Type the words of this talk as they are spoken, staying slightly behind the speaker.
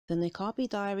The Niqabi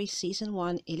Diary Season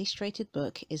 1 illustrated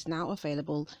book is now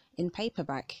available in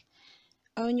paperback.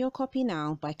 Own your copy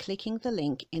now by clicking the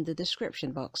link in the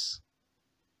description box.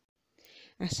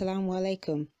 Assalamu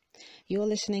alaikum. You're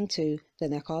listening to the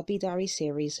Niqabi Diary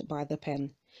series by The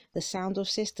Pen, the sound of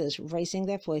sisters raising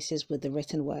their voices with the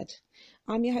written word.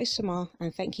 I'm your host Samar,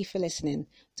 and thank you for listening.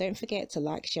 Don't forget to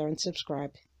like, share and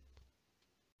subscribe.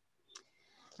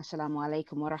 Assalamu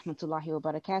alaikum wa rahmatullahi wa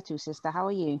barakatuh. Sister, how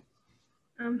are you?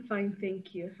 I'm fine,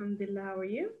 thank you. Alhamdulillah, how are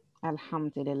you?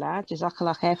 Alhamdulillah.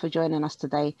 Jazakallah khair for joining us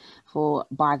today for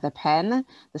By the Pen,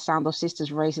 the sound of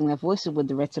sisters raising their voices with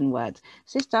the written word.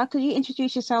 Sister, could you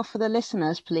introduce yourself for the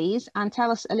listeners, please, and tell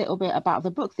us a little bit about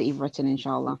the book that you've written,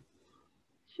 inshallah?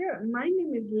 Sure. My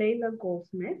name is Lela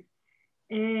Goldsmith,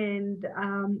 and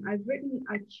I've written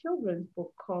a children's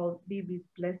book called Bibi's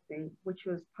Blessing, which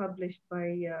was published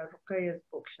by Ruqayyah's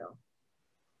Bookshelf.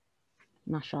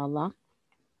 MashaAllah.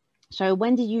 So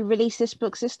when did you release this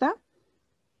book, sister?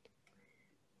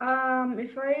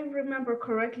 If I remember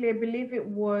correctly, I believe it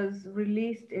was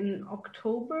released in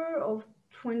October of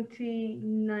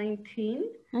 2019.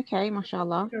 Okay,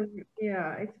 mashallah.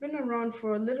 Yeah, it's been around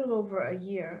for a little over a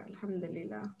year,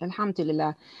 alhamdulillah.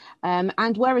 Alhamdulillah.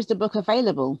 And where is the book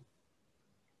available?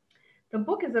 The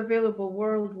book is available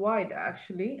worldwide,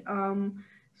 actually.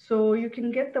 So you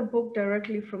can get the book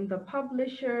directly from the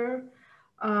publisher.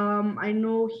 I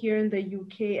know here in the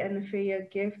UK, NFA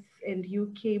Gifts and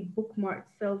UK Bookmart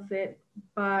sells it,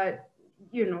 but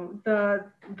you know,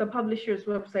 the publisher's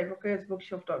website,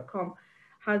 ruqayyahsbookshelf.com,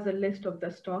 has a list of the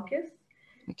stockists.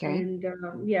 Okay. And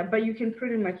yeah, but you can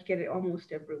pretty much get it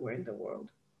almost everywhere in the world.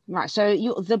 Right. So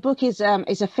the book is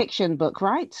a fiction book,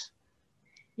 right?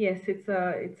 Yes, it's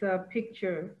a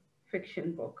picture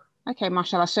fiction book. Okay,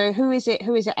 mashallah. So who is it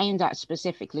aimed at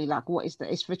specifically? Like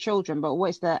it's for children, but what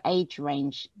is the age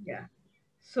range? Yeah.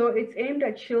 So it's aimed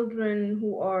at children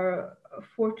who are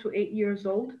 4 to 8 years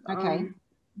old. Okay.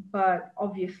 But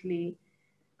obviously,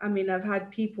 I mean, I've had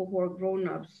people who are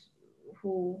grown-ups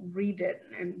who read it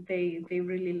and they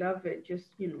really love it,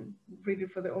 just, you know, read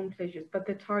it for their own pleasures. But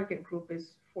the target group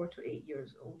is 4 to 8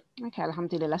 years old. Okay,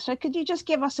 alhamdulillah. So could you just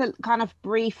give us a kind of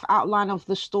brief outline of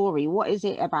the story? What is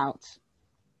it about?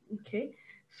 Okay,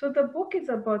 so the book is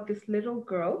about this little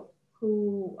girl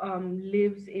who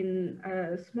lives in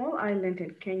a small island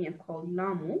in Kenya called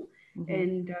Lamu. Mm-hmm.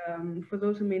 And for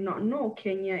those who may not know,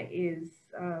 Kenya is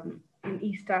in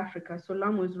East Africa. So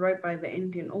Lamu is right by the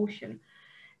Indian Ocean.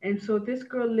 And so this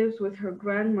girl lives with her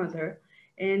grandmother,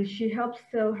 and she helps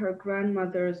sell her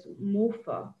grandmother's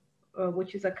mofa,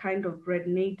 which is a kind of bread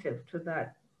native to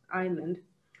that island.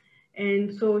 And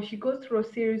so she goes through a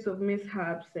series of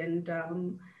mishaps, and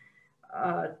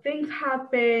things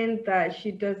happen that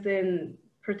she isn't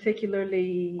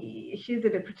particularly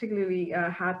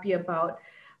happy about.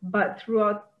 But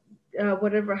throughout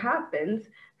whatever happens,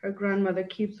 her grandmother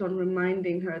keeps on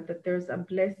reminding her that there's a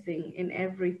blessing in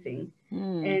everything.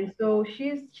 And so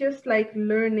she's just like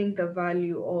learning the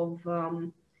value of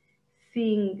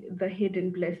seeing the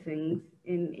hidden blessings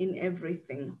in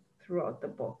everything throughout the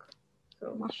book.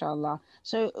 So, mashallah.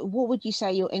 So what would you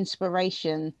say your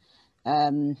inspiration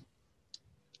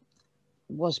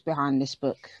was behind this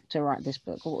book, to write this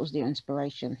book? What was the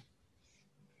inspiration?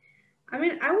 I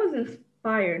mean, I was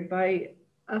inspired by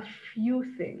a few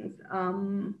things.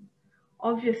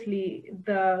 Obviously,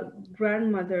 the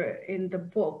grandmother in the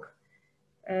book,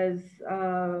 as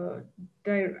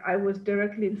I was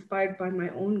directly inspired by my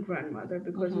own grandmother,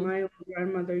 because mm-hmm. my own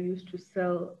grandmother used to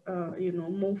sell,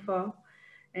 mofa,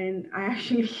 and I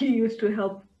actually used to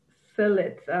help sell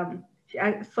it.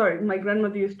 My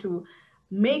grandmother used to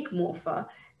make mofa,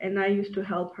 and I used to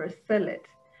help her sell it.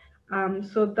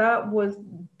 So that was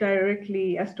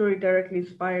a story directly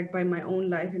inspired by my own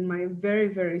life and my very,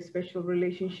 very special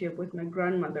relationship with my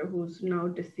grandmother, who's now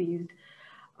deceased.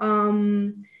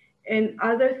 And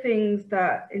other things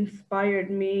that inspired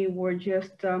me were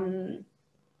just, the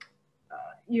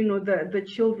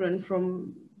children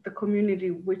from the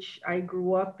community which I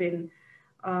grew up in.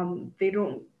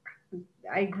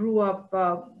 I grew up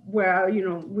where,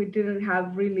 we didn't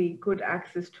have really good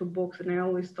access to books. And I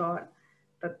always thought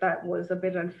that was a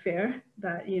bit unfair,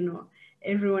 that,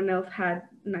 everyone else had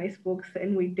nice books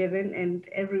and we didn't. And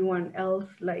everyone else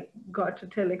got to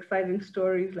tell exciting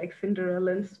stories like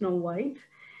Cinderella and Snow White.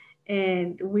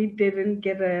 And we didn't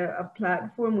get a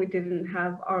platform. We didn't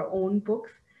have our own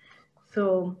books.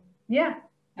 So yeah,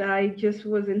 I just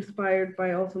was inspired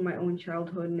by also my own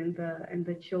childhood and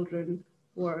the children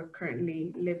who are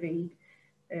currently living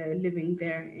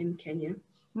there in Kenya.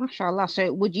 MashaAllah.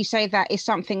 So would you say that is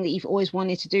something that you've always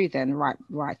wanted to do then,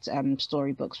 write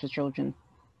storybooks for children?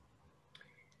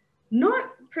 Not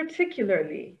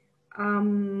particularly.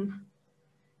 Um,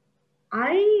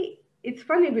 it's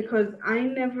funny because I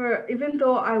never, even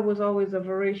though I was always a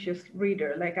voracious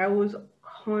reader, like I was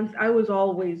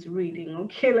always reading,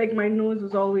 okay? Like my nose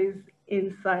was always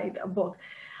inside a book.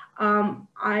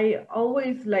 I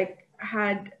always like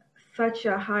had such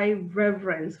a high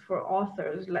reverence for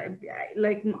authors. Like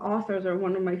authors are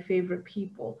one of my favorite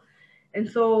people. And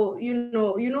so,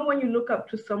 when you look up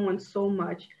to someone so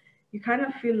much, you kind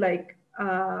of feel like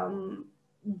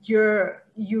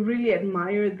you really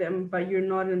admire them, but you're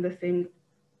not in the same,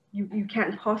 you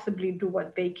can't possibly do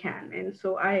what they can. And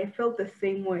so I felt the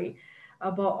same way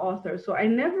about authors. So I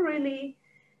never really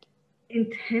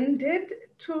intended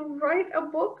to write a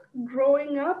book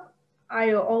growing up.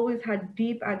 I always had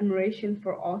deep admiration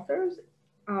for authors.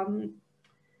 Um,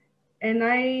 and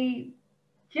I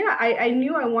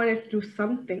knew I wanted to do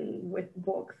something with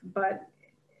books, but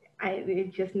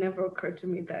it just never occurred to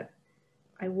me that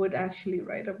I would actually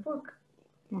write a book.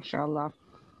 MashaAllah.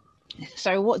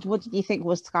 So what did you think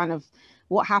was kind of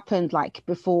what happened like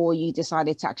before you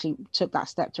decided to actually took that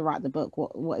step to write the book?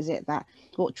 What is it that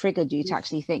what triggered you to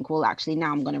actually think, well, actually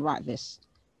now I'm going to write this?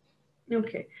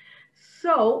 Okay.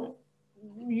 So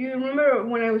you remember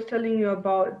when I was telling you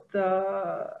about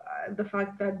the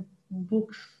fact that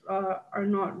books are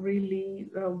not really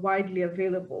widely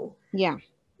available Yeah.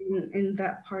 in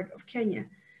that part of Kenya.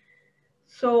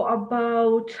 So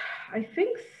about, I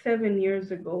think 7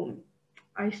 years ago,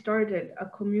 I started a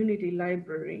community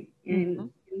library Mm-hmm.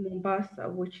 in Mombasa,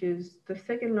 which is the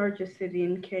second largest city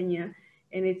in Kenya,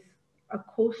 and it's a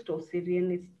coastal city,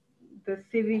 and it's the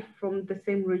city from the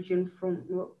same region from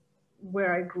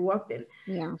where I grew up in.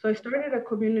 Yeah. So I started a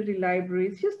community library.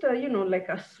 It's just like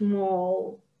a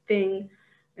small thing.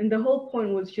 And the whole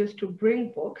point was just to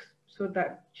bring books so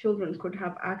that children could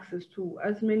have access to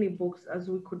as many books as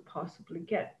we could possibly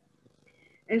get.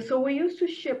 And so we used to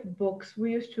ship books.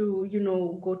 We used to,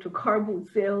 go to car boot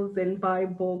sales and buy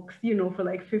books, for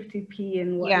like 50p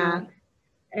and Yeah. whatnot.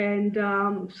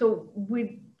 And so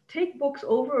we'd take books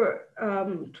over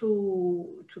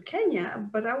to Kenya,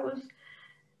 but I was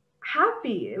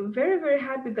happy, very, very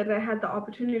happy that I had the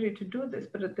opportunity to do this.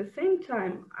 But at the same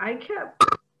time, I kept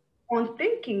on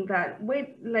thinking that,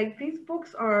 wait, like these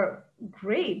books are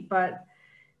great, but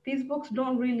these books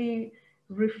don't really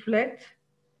reflect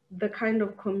the kind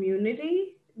of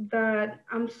community that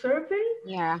I'm serving.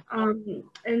 Yeah.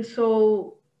 And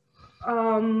so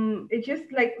it just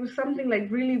like was something like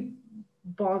really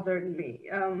bothered me.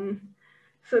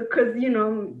 So because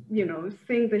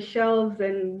seeing the shelves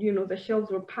and the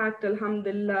shelves were packed,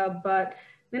 alhamdulillah, but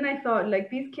then I thought like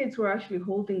these kids who are actually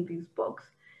holding these books,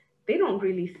 they don't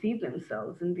really see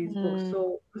themselves in these books. Mm.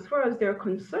 So as far as they're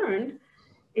concerned,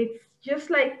 it's just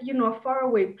like a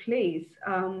faraway place.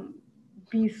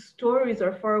 These stories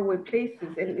are faraway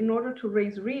places, and in order to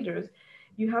raise readers,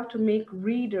 you have to make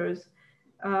readers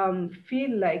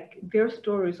feel like their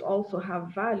stories also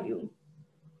have value.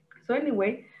 So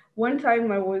anyway, one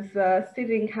time I was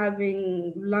sitting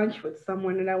having lunch with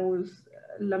someone, and I was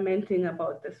lamenting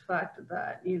about this fact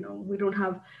that we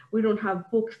don't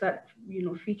have books that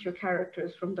feature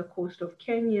characters from the coast of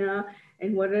Kenya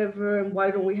and whatever, and why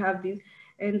don't we have these?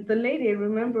 And the lady, I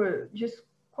remember, just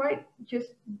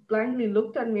blankly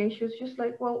looked at me, and she was just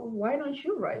like, "Well, why don't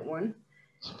you write one?"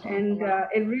 And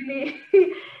it really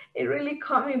it really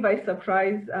caught me by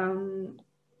surprise. And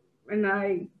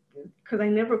because I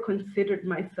never considered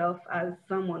myself as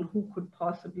someone who could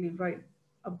possibly write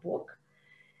a book.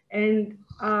 And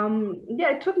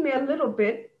yeah, it took me a little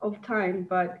bit of time,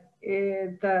 but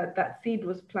that seed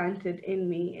was planted in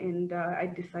me, and I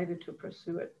decided to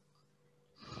pursue it.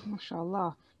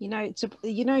 MashaAllah.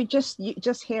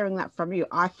 Just hearing that from you,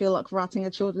 I feel like writing a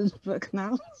children's book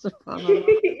now. SubhanAllah.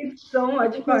 It's so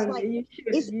much Because fun. like You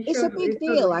should, you it's a should, big you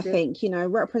deal, totally I should. think,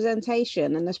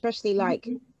 representation, and especially like,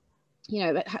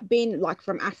 Mhm, being like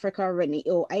from Africa and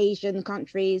or Asian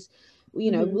countries,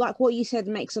 mhm. like what you said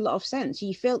makes a lot of sense.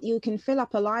 You can fill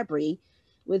up a library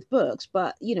with books,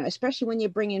 but especially when you're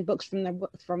bringing books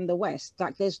from the West,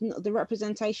 like the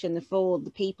representation for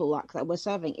the people like that we're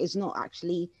serving is not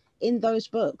actually in those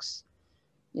books.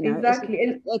 It's Exactly.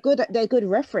 And they're good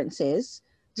references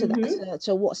to that, mhm,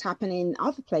 to what's happening in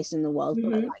other places in the world,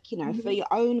 but mhm, like for mhm. your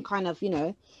own kind of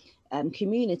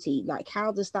community, like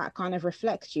how does that kind of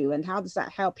reflect you, and how does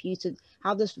that help you to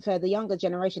how does for the younger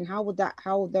generation, how would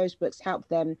those books help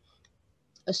them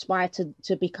aspire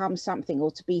to become something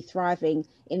or to be thriving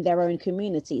in their own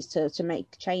communities, to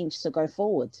make change, to go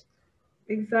forward?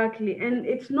 Exactly. And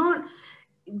it's not,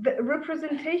 the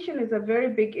representation is a very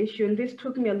big issue, and this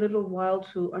took me a little while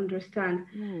to understand.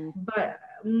 Mm, But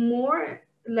more,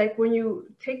 like when you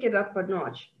take it up a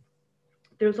notch,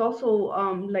 there's also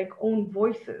like own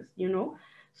voices, you know.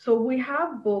 So we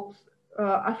have books,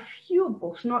 a few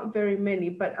books, not very many,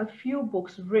 but a few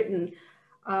books written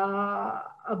uh,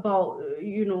 about,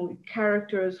 you know,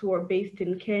 characters who are based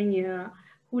in Kenya,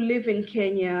 who live in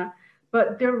Kenya,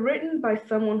 but they're written by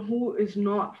someone who is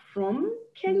not from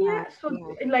Kenya. Yeah, So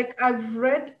yeah. like I've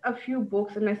read a few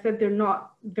books and I said they're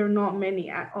not many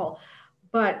at all.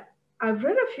 But I've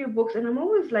read a few books and I'm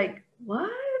always like, what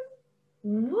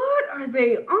are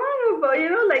they on about? You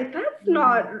know, like that's Yeah.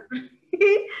 not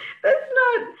that's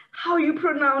not how you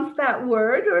pronounce that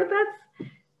word, or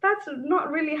that's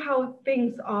not really how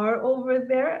things are over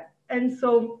there. And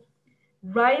so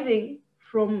writing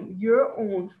from your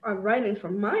own, writing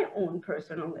from my own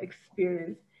personal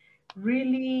experience,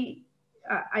 really,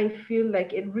 I feel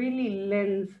like it really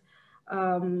lends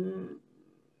um,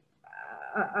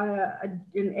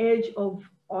 an edge of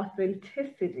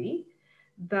authenticity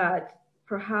that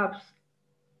perhaps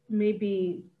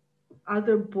maybe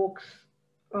other books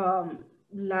um,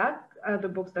 lack, other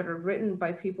books that are written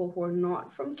by people who are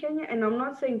not from Kenya. And I'm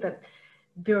not saying that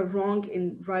they're wrong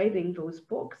in writing those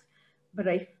books, but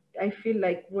I feel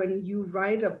like when you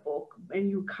write a book and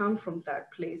you come from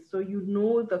that place, so you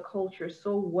know the culture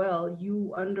so well,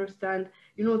 you understand,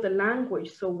 you know the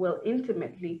language so well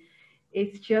intimately,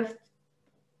 it's just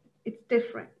it's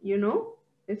different, you know?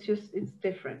 It's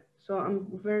different. So I'm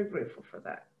very grateful for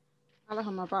that.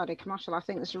 Allahumma barik, mashallah. I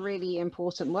think it's really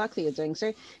important work that you're doing.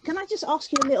 So, can I just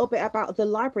ask you a little bit about the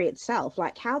library itself?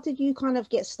 Like, how did you kind of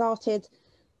get started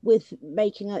with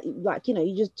making a, like, you know,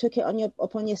 you just took it on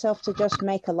upon yourself to just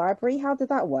make a library? How did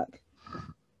that work?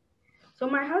 So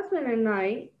my husband and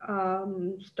I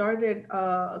started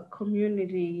a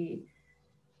community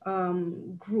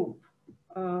group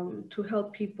to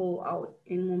help people out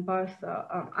in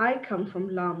Mombasa. I come from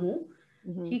Lamu.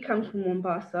 Mm-hmm. He comes from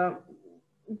Mombasa.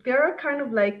 They're kind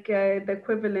of like the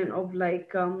equivalent of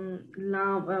like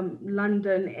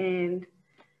London and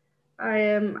I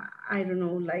am, I don't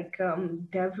know, like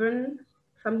Devon,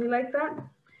 something like that.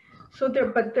 So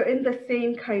they're in the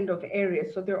same kind of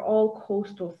area. So they're all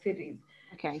coastal cities.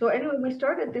 Okay. So anyway, we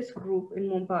started this group in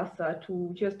Mombasa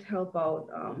to just help out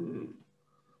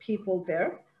people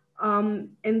there. And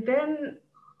then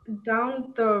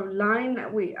down the line,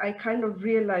 I kind of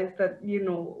realized that, you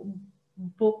know,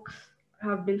 books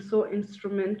have been so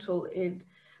instrumental in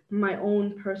my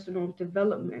own personal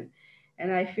development.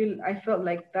 And I felt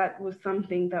like that was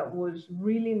something that was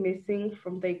really missing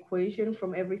from the equation,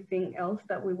 from everything else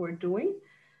that we were doing.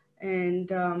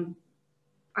 And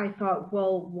I thought,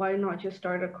 well, why not just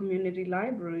start a community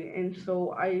library? And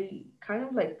so I kind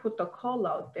of like put the call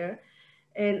out there,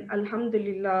 and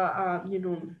Alhamdulillah, you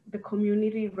know, the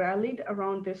community rallied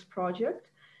around this project,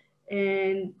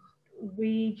 and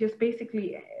we just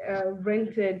basically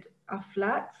rented a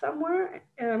flat somewhere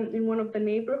in one of the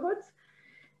neighborhoods,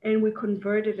 and we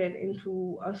converted it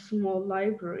into a small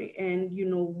library. And you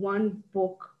know, one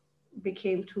book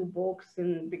became two books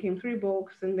and became three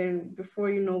books, and then before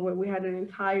you know it, we had an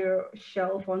entire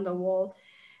shelf on the wall,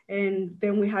 and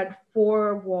then we had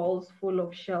four walls full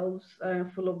of shelves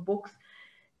full of books.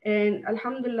 And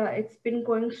Alhamdulillah, it's been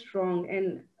going strong.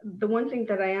 And the one thing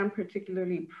that I am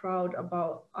particularly proud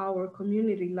about our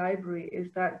community library is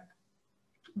that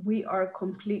we are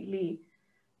completely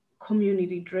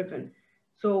community driven.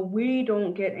 So we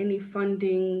don't get any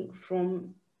funding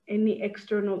from any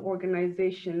external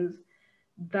organizations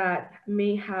that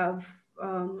may have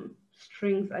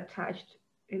strings attached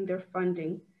in their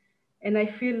funding. And I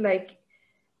feel like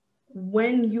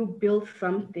when you build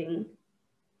something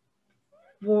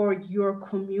for your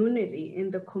community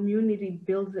and the community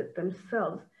builds it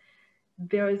themselves,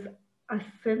 there's a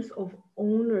sense of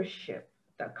ownership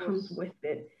that comes Yes. with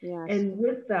it. Yes. And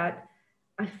with that,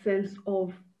 a sense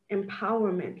of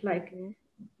empowerment. Like, Mm-hmm.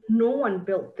 no one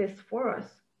built this for us,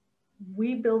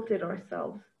 we built it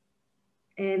ourselves.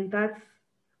 And that's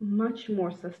much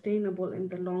more sustainable in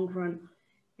the long run.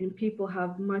 And people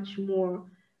have much more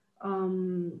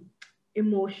um,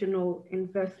 emotional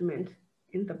investment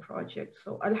in the project.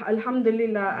 So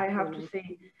Alhamdulillah, I have to Brilliant.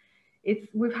 say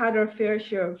we've had our fair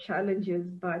share of challenges,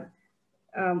 but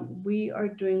we are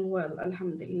doing well,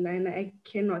 Alhamdulillah, and I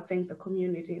cannot thank the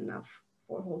community enough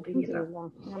for holding it up.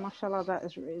 Alhamdulillah. Yeah, mashallah, that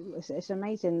is it's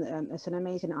amazing. It's an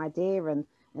amazing idea and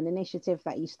an initiative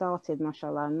that you started,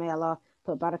 mashallah. And may Allah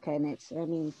put barakah in it. I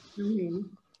mean,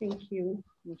 Thank you.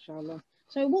 mashallah.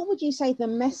 So, what would you say the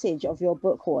message of your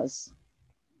book was?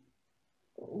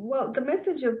 Well, the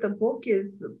message of the book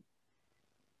is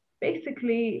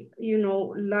basically, you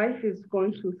know, life is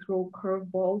going to throw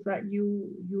curveballs at you.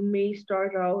 You may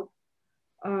start out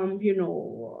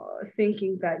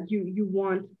thinking that you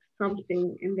want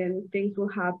something and then things will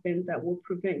happen that will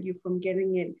prevent you from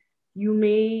getting it. You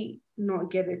may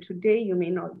not get it today, you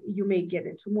may get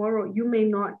it tomorrow, you may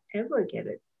not ever get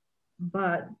it.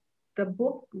 But the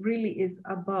book really is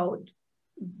about,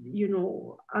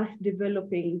 us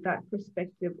developing that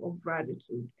perspective of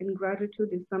gratitude. And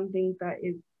gratitude is something that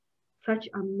is such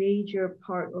a major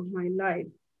part of my life.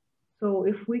 So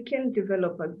if we can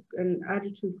develop an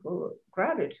attitude for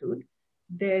gratitude,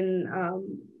 then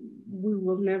we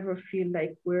will never feel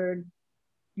like we're,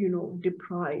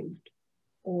 deprived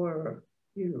or,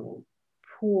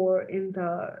 poor in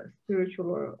the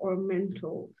spiritual or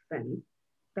mental sense.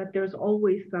 That there's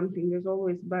always something, there's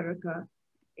always barakah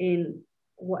in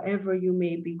whatever you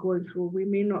may be going through. We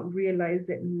may not realize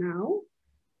it now,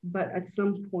 but at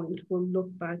some point we'll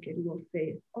look back and we'll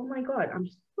say, oh my God, I'm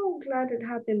so glad it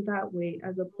happened that way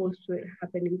as opposed to it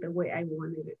happening the way I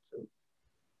wanted it to.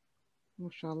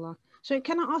 MashaAllah. So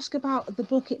can I ask about the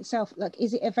book itself? Like,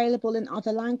 is it available in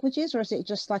other languages or is it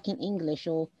just like in English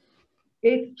or?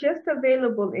 It's just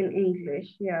available in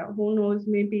English. Yeah, who knows?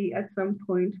 Maybe at some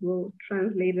point we'll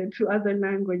translate it to other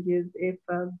languages if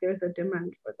there's a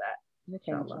demand for that.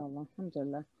 Okay, inshallah.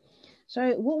 Alhamdulillah.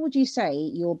 So what would you say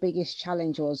your biggest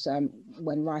challenge was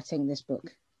when writing this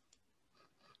book?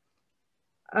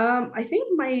 I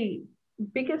think my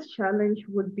biggest challenge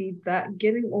would be that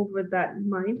getting over that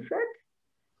mindset.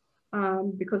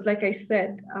 Because like I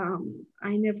said,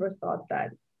 I never thought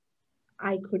that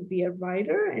I could be a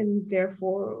writer, and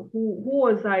therefore who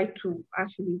was I to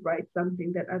actually write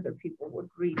something that other people would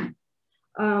read?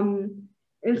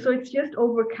 And so it's just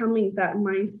overcoming that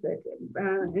mindset.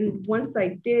 And once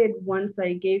I gave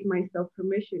myself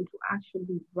permission to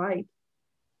actually write,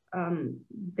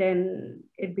 then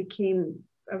it became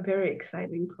a very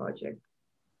exciting project.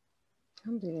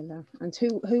 Alhamdulillah. And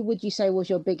who would you say was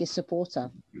your biggest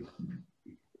supporter?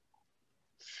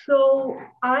 So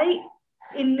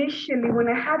initially, when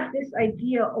I had this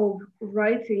idea of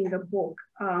writing the book,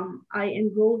 I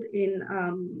enrolled in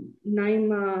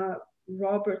Naima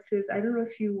Roberts's. I don't know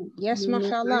if you. Yes,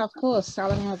 mashallah, of course.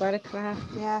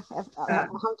 Yeah,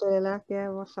 alhamdulillah.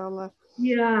 Yeah, mashallah.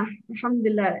 Yeah,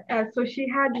 alhamdulillah. So she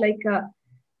had like a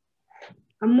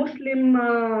Muslim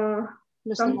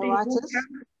writers.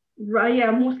 Right, yeah,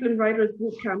 Muslim writers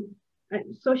boot camp.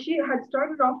 So she had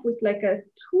started off with like a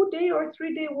 2-day or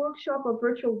 3-day workshop, a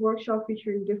virtual workshop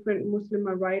featuring different Muslim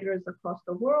writers across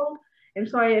the world. And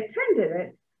so I attended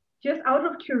it just out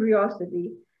of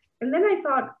curiosity. And then I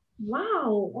thought,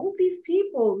 wow, all these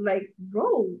people like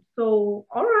wrote. So,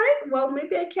 all right, well,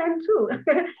 maybe I can too.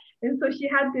 And so she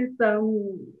had this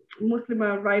Muslim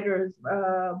writers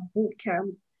boot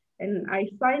camp, and I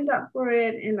signed up for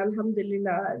it. And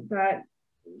alhamdulillah, that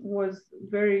was a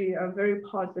very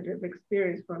positive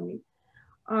experience for me.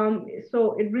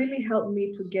 So it really helped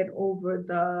me to get over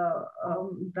the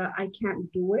I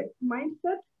can't do it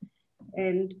mindset.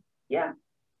 And yeah,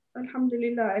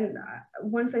 alhamdulillah. And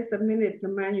once I submitted the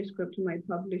manuscript to my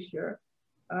publisher,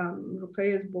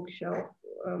 Ruqayyah's Bookshelf,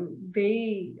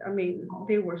 they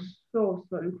were so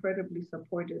incredibly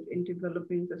supportive in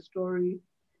developing the story.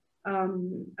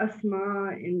 Asma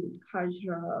and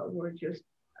Hajra were just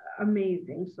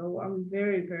amazing. So I'm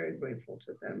very, very grateful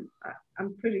to them.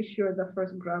 I'm pretty sure the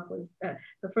first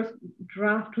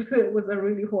draft was a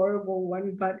really horrible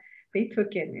one, but they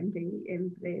took it and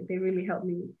they really helped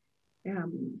me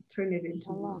turn it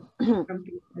into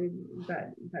something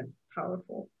that's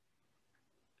powerful.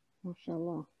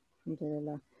 MashaAllah.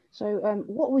 Alhamdulillah. So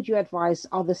what would you advise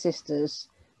other sisters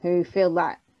who feel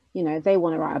that, they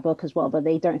want to write a book as well, but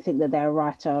they don't think that they're a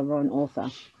writer or an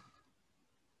author?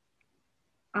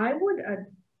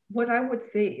 What I would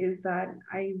say is that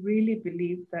I really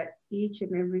believe that each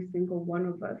and every single one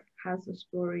of us has a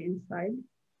story inside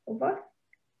of us,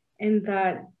 and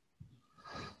that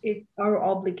it's our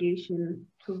obligation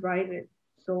to write it.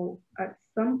 So at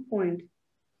some point,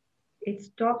 it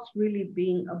stops really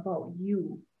being about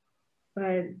you,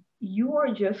 but you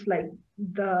are just like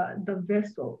the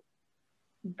vessel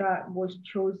that was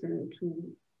chosen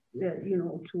to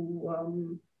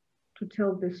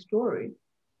tell this story.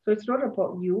 So it's not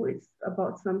about you, it's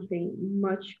about something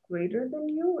much greater than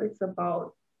you. It's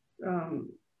about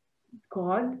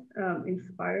God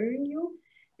inspiring you.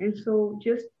 And so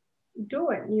just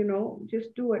do it,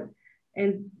 just do it.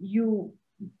 And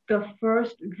the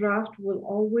first draft will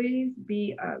always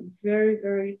be a very,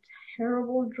 very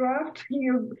terrible draft.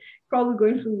 You're probably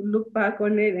going to look back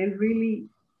on it and really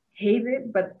hate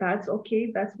it, but that's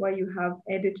okay. That's why you have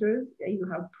editors, you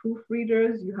have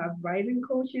proofreaders, you have writing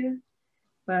coaches.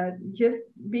 But just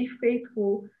be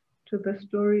faithful to the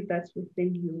story that's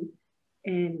within you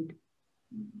and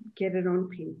get it on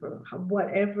paper,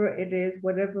 whatever it is,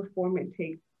 whatever form it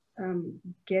takes,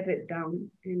 get it down.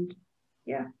 And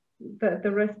yeah,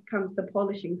 the rest comes, the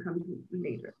polishing comes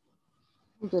later.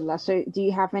 Alhamdulillah. So do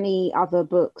you have any other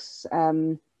books,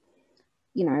 you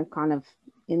know, kind of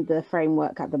in the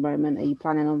framework at the moment? Are you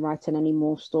planning on writing any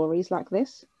more stories like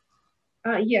this?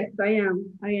 Yes, I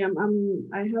am. I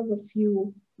have a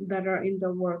few that are in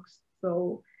the works.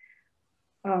 So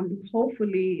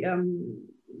hopefully,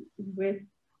 with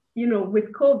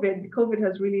with COVID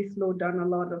has really slowed down a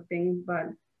lot of things,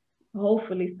 but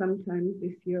hopefully sometime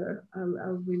this year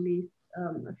I'll release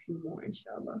a few more,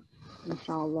 inshallah.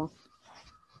 Inshallah.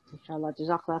 Inshallah.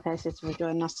 Jazakallah khair, sister, for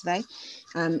joining us today.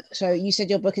 So you said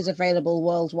your book is available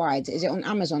worldwide. Is it on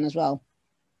Amazon as well?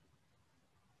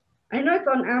 I know it's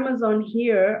on Amazon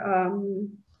here,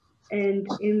 and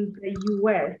in the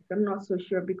US, I'm not so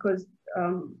sure because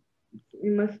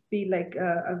it must be like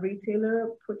a retailer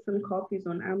put some copies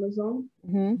on Amazon.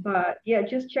 But yeah,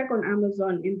 just check on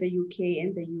Amazon in the UK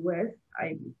and the US.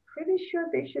 I'm pretty sure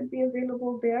they should be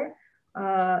available there.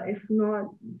 If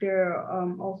not, they're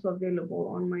also available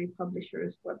on my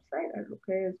publisher's website at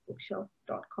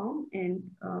ruqayyasbookshelf.com, and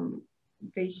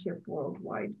they ship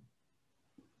worldwide.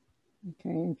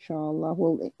 Okay, inshallah.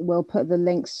 We'll put the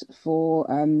links for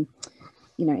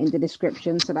you know, in the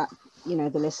description so that, you know,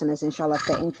 the listeners, inshallah, if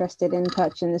they're interested in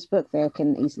purchasing this book, they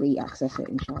can easily access it,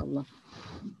 inshallah.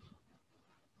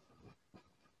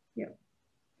 Yeah.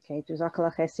 Okay,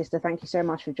 Jazakallah khair, sister. Thank you so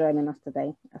much for joining us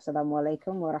today. Assalamu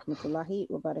alaikum wa rahmatullahi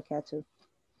wa barakatuh.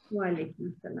 Wa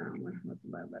alaikum assalam wa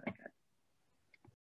rahmatullahi wa barakatuh.